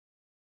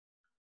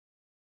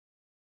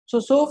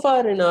So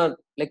far in our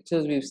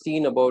lectures, we've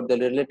seen about the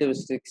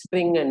relativistic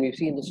string and we've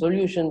seen the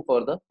solution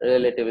for the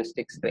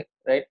relativistic string,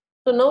 right?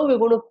 So now we're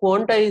going to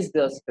quantize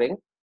the string.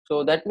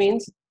 So that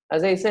means,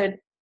 as I said,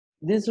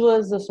 this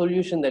was the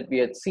solution that we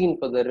had seen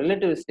for the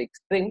relativistic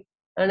string.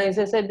 And as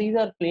I said, these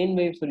are plane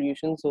wave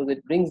solutions. So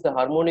that brings the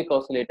harmonic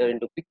oscillator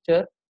into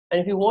picture. And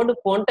if you want to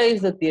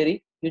quantize the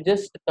theory, you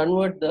just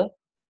convert the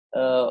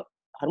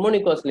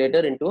harmonic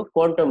oscillator into a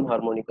quantum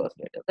harmonic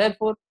oscillator.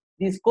 Therefore,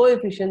 these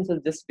coefficients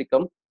will just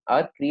become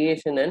our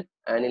creation and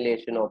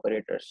annihilation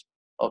operators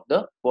of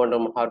the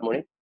quantum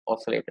harmonic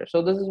oscillator.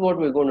 So this is what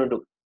we're going to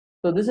do.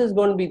 So this is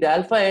going to be the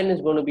alpha n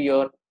is going to be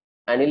your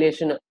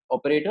annihilation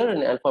operator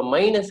and alpha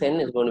minus n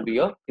is going to be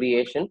your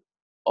creation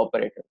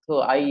operator. So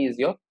I is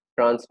your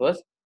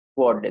transverse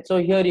coordinate. So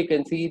here you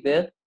can see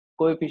the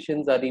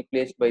coefficients are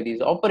replaced by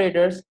these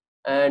operators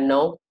and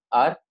now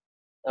our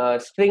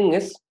string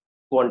is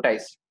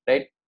quantized,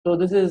 right? So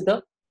this is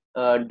the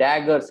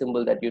dagger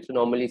symbol that you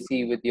normally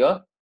see with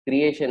your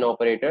creation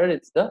operator.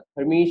 It's the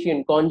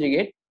Hermitian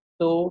conjugate.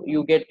 So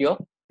you get your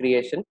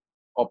creation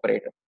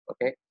operator.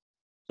 Okay.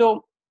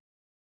 So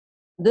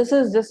this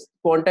is just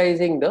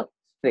quantizing the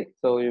string.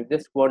 So you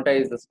just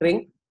quantize the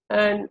string,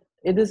 and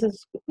this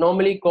is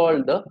normally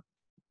called the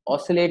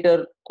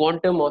oscillator,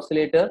 quantum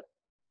oscillator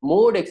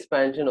mode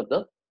expansion of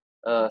the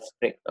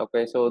string.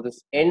 Okay, so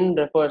this n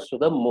refers to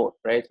the mode,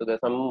 right? So the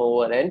sum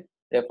over n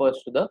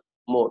refers to the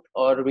mode,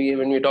 or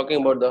when we're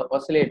talking about the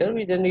oscillator,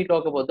 we generally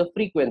talk about the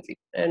frequency,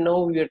 and now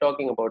we are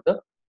talking about the,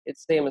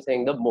 it's same as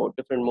saying the mode,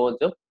 different modes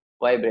of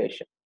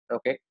vibration.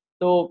 Okay,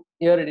 so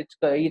here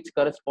each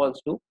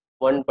corresponds to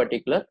one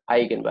particular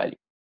eigenvalue.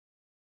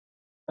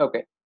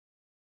 Okay,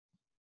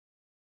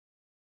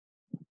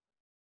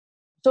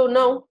 so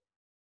now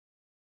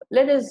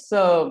let us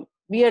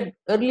we had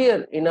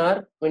earlier in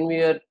our, when we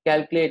were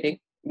calculating,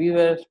 we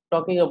were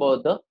talking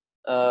about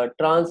the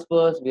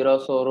transverse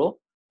Virasoro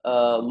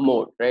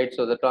mode, right?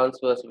 So the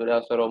transverse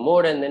Virasoro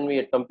mode, and then we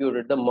had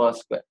computed the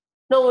mass square.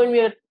 Now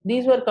when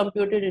these were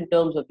computed in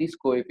terms of these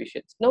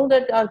coefficients. Now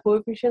that our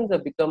coefficients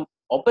have become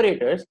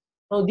operators,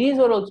 now these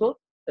are also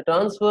the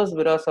transverse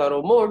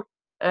Virasoro mode,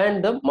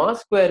 and the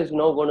mass square is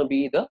now going to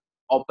be the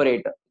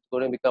operator. It's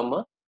going to become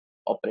a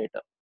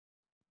operator.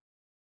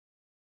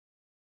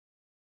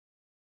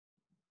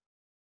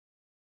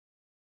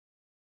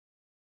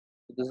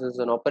 This is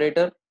an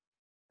operator,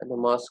 and the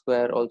mass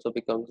square also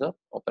becomes a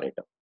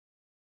operator.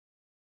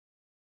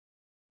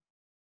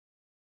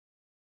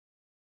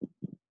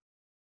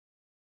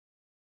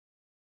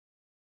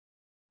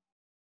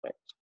 Right.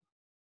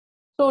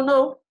 So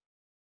now,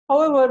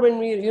 however,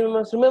 when you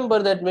must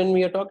remember that when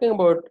we are talking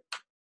about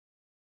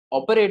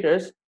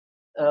operators,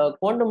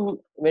 quantum,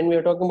 when we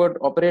are talking about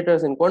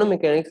operators in quantum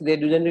mechanics, they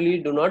generally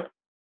do not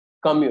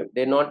commute.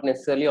 They're not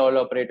necessarily all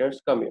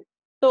operators commute.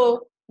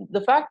 So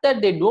the fact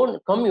that they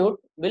don't commute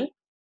will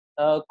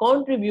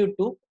contribute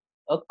to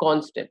a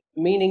constant,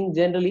 meaning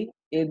generally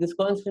this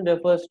constant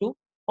refers to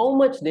how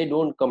much they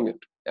don't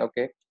commute.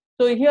 Okay,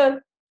 so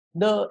here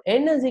the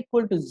n is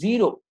equal to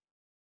 0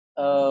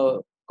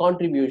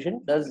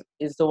 contribution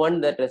is the one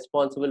that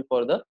responsible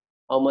for the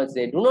how much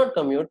they do not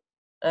commute,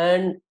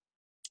 and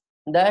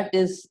that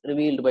is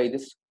revealed by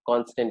this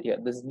constant here.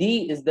 This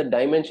d is the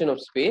dimension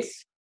of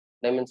space,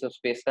 dimension of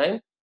space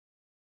time.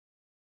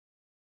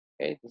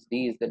 Okay, this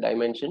d is the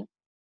dimension,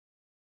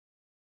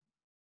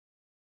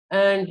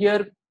 and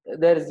here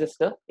there is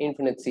just a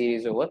infinite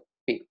series over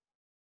p.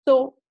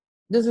 So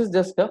this is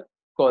just a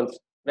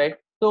constant, right?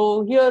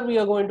 So here we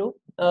are going to,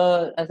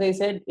 as I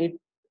said,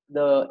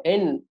 the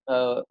n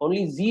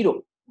only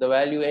 0, the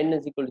value n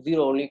is equal to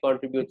 0 only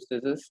contributes to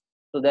this.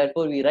 So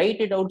therefore we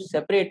write it out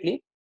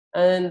separately,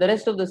 and the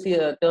rest of the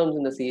terms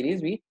in the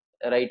series we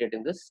write it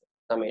in this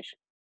summation.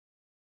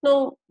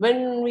 Now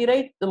when we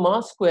write the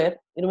mass square,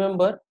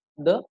 remember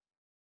the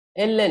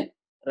ln,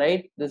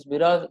 right?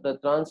 The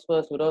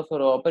transverse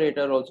Virasoro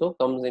operator also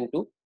comes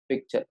into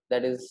picture.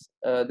 That is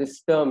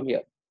this term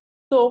here.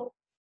 So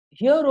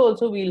here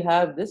also we'll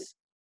have this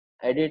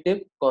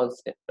additive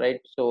constant, right?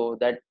 So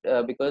that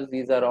because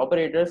these are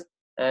operators,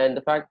 and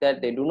the fact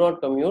that they do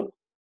not commute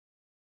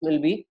will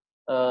be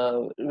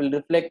will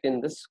reflect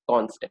in this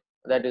constant.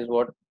 That is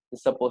what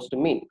is supposed to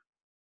mean.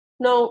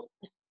 Now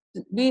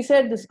we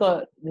said this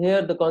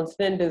here the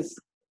constant is,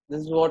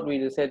 this is what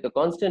we said the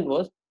constant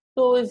was.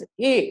 So is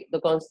a,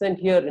 the constant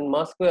here in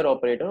mass square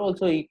operator,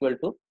 also equal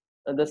to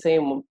the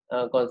same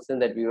constant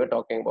that we were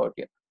talking about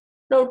here.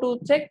 Now to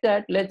check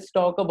that, let's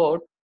talk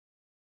about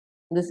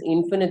this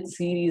infinite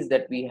series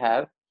that we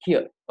have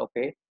here.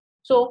 Okay,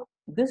 so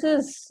this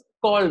is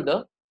called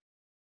the,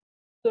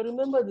 so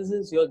remember this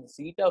is your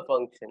zeta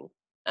function,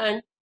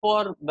 and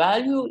for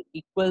value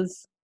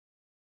equals,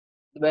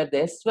 where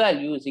the s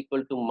value is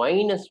equal to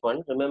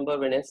 -1, remember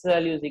when s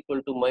value is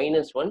equal to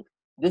 -1,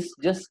 this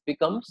just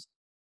becomes,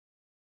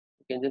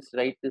 you can just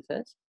write this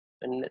as,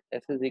 when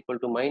s is equal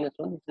to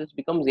 -1, this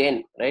becomes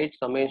n, right?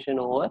 Summation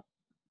over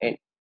n,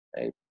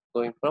 right?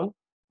 Going from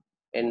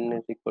n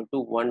is equal to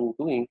 1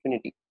 to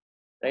infinity,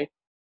 right?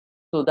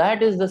 So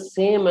that is the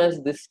same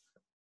as this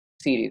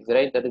series,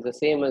 right? That is the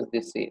same as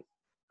this series.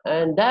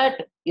 And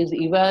that is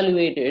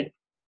evaluated,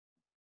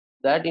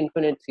 that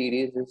infinite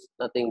series is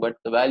nothing but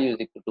the value is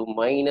equal to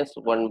minus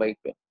 1 by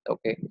 12.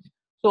 Okay.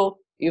 So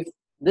if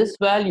this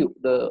value,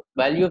 the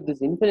value of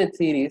this infinite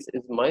series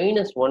is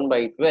minus 1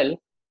 by 12,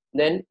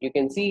 then you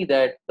can see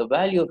that the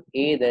value of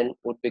A then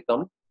would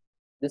become,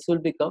 this will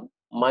become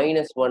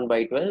minus 1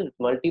 by 12, it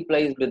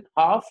multiplies with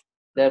half,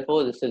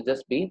 therefore this will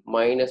just be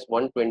minus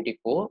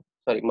 124,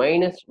 sorry,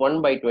 minus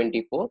 1 by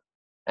 24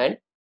 and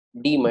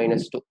D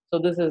minus 2. So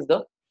this is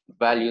the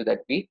value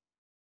that we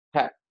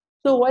have.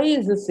 So why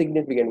is this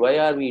significant? Why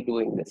are we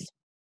doing this?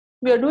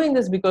 We are doing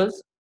this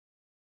because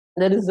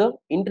there is a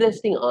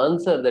interesting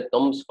answer that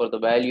comes for the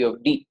value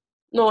of D.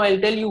 Now I'll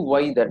tell you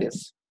why that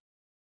is.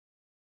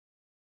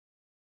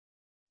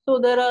 So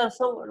there are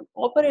some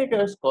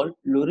operators called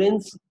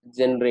Lorentz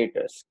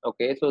generators.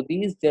 Okay, so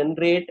these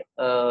generate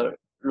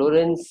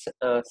Lorentz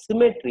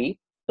symmetry.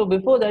 So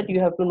before that, you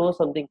have to know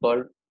something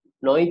called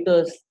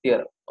Noether's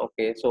theorem.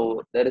 Okay,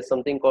 so there is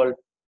something called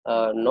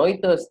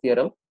Noether's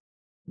theorem.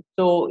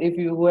 So if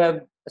you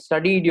have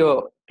studied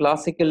your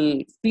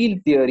classical field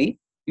theory,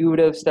 you would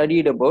have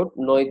studied about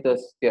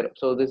Noether's theorem.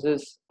 So this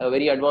is a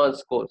very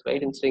advanced course,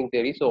 right, in string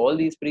theory. So all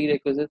these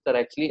prerequisites are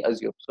actually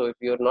assumed. So if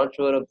you're not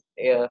sure of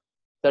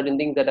certain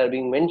things that are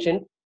being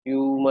mentioned,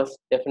 you must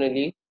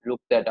definitely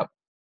look that up.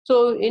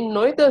 So in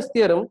Noether's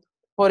theorem,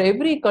 for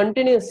every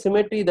continuous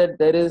symmetry that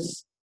there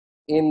is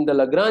in the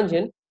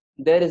Lagrangian,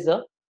 there is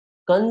a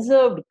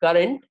conserved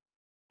current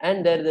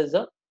and there is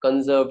a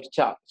conserved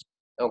charge.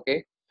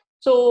 Okay,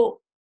 so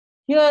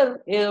here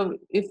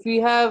if we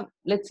have,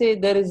 let's say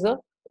there is a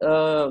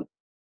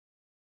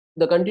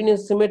the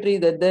continuous symmetry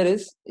that there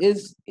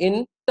is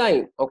in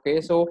time. Okay,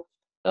 so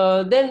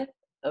then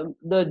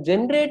the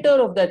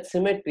generator of that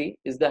symmetry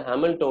is the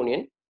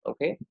Hamiltonian.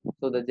 Okay,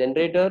 so the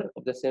generator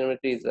of the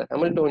symmetry is the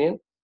Hamiltonian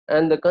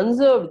and the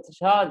conserved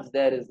charge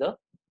there is the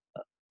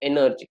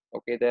energy.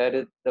 Okay, there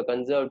is the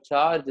conserved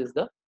charge is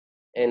the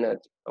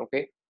energy.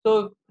 Okay,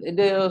 so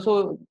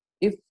so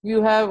if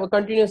you have a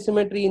continuous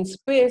symmetry in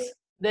space,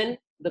 then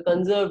the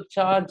conserved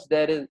charge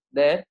there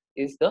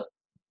is the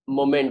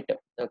momentum.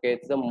 Okay,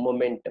 it's the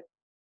momentum.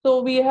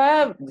 So we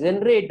have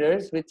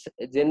generators which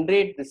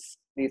generate this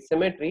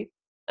symmetry,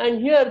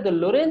 and here the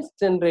Lorentz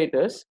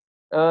generators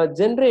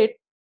generate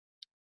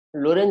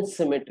Lorentz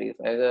symmetries.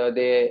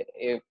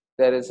 If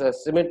there is a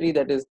symmetry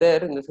that is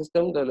there in the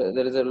system,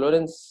 there is a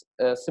Lorentz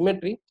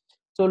symmetry.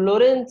 So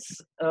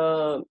Lorentz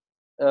uh,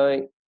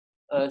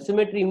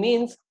 symmetry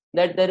means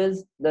that there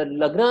is the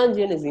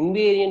Lagrangian is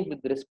invariant with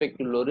respect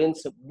to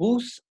Lorentz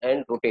boost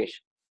and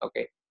rotation.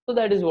 Okay, so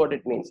that is what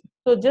it means.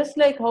 So just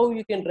like how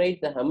you can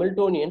write the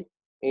Hamiltonian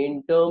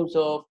in terms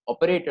of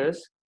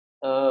operators,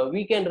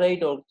 we can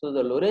write also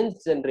the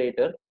Lorentz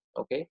generator.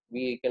 Okay,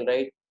 we can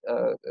write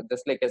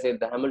just like I said,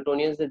 the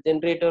Hamiltonian is the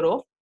generator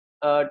of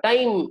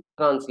time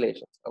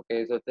translations.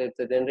 Okay, so it's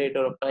a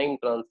generator of time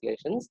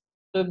translations.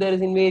 So if there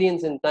is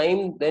invariance in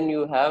time, then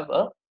you have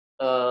a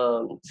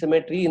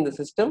symmetry in the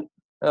system,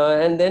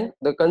 and then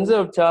the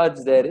conserved charge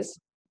there is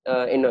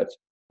energy.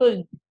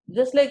 So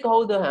just like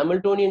how the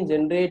Hamiltonian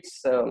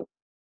generates uh,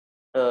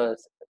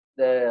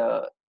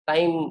 the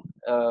time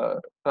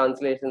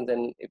translations,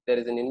 and if there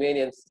is an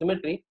invariance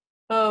symmetry,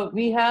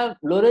 we have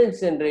Lorentz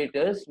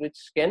generators which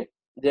can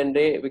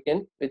generate, with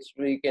which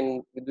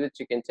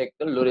you can check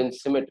the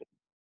Lorentz symmetry.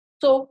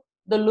 So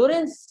the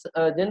Lorentz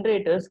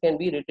generators can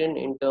be written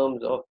in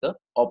terms of the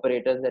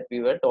operators that we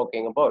were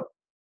talking about.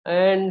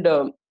 And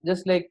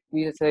just like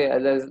we say,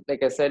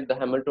 like I said, the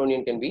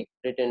Hamiltonian can be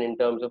written in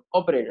terms of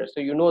operators. So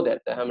you know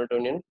that the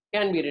Hamiltonian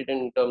can be written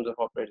in terms of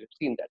operators. You've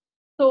seen that.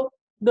 So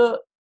the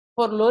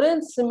for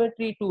Lorentz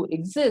symmetry to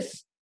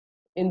exist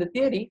in the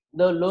theory,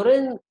 the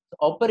Lorentz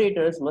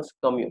operators must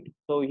commute.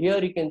 So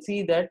here you can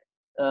see that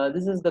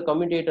this is the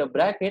commutator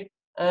bracket,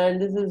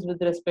 and this is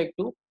with respect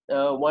to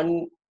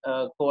one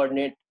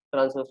coordinate,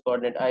 transverse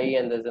coordinate I,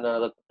 and there's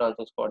another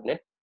transverse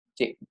coordinate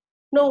j.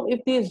 Now, if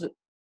these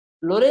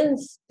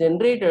Lorentz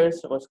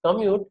generators must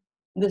commute,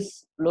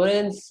 this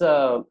Lorentz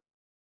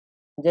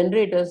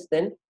generators,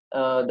 then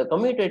the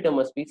commutator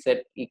must be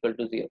set equal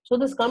to 0. So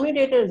this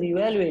commutator is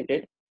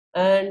evaluated,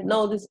 and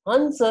now this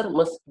answer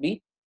must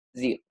be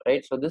 0,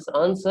 right? So this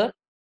answer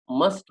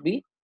must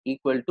be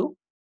equal to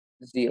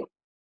 0.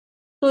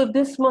 So if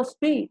this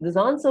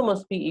answer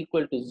must be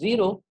equal to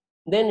 0,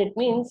 then it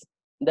means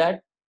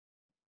that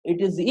it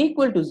is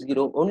equal to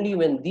 0 only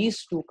when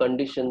these two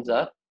conditions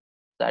are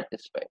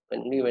satisfied.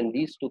 Only when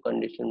these two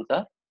conditions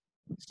are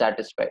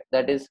satisfied.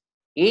 That is,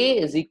 A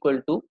is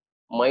equal to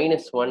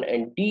 -1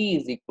 and D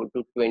is equal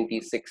to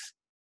 26.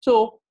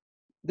 So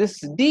this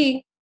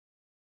D,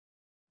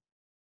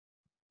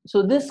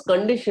 so this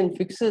condition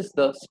fixes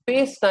the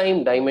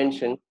space-time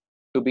dimension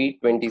to be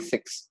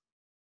 26.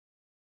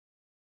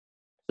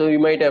 So you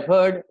might have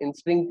heard in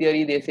string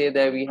theory, they say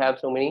that we have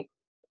so many,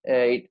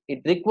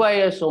 it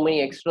requires so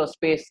many extra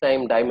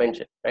space-time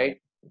dimension, right?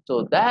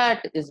 So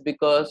that is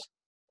because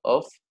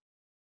of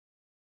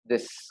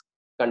this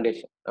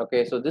condition.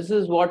 Okay, so this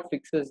is what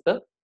fixes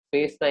the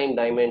space-time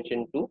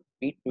dimension to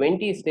be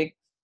 26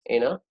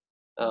 in a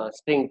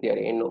string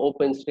theory. In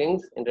open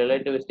strings, in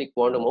relativistic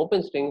quantum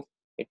open strings,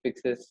 it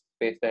fixes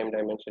space-time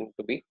dimension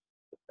to be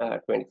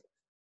 26.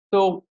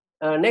 So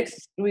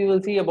next we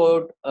will see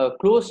about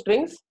closed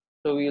strings.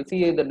 So we will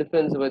see the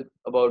difference with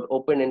about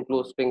open and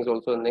closed strings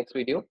also in the next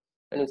video,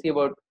 and we'll see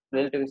about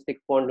relativistic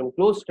quantum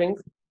closed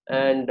strings.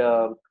 And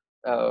uh,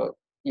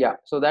 yeah,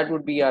 so that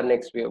would be our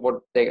next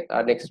video.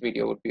 Our next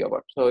video would be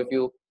about. So if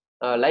you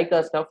like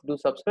our stuff, do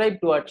subscribe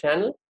to our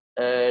channel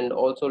and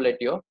also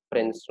let your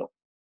friends know.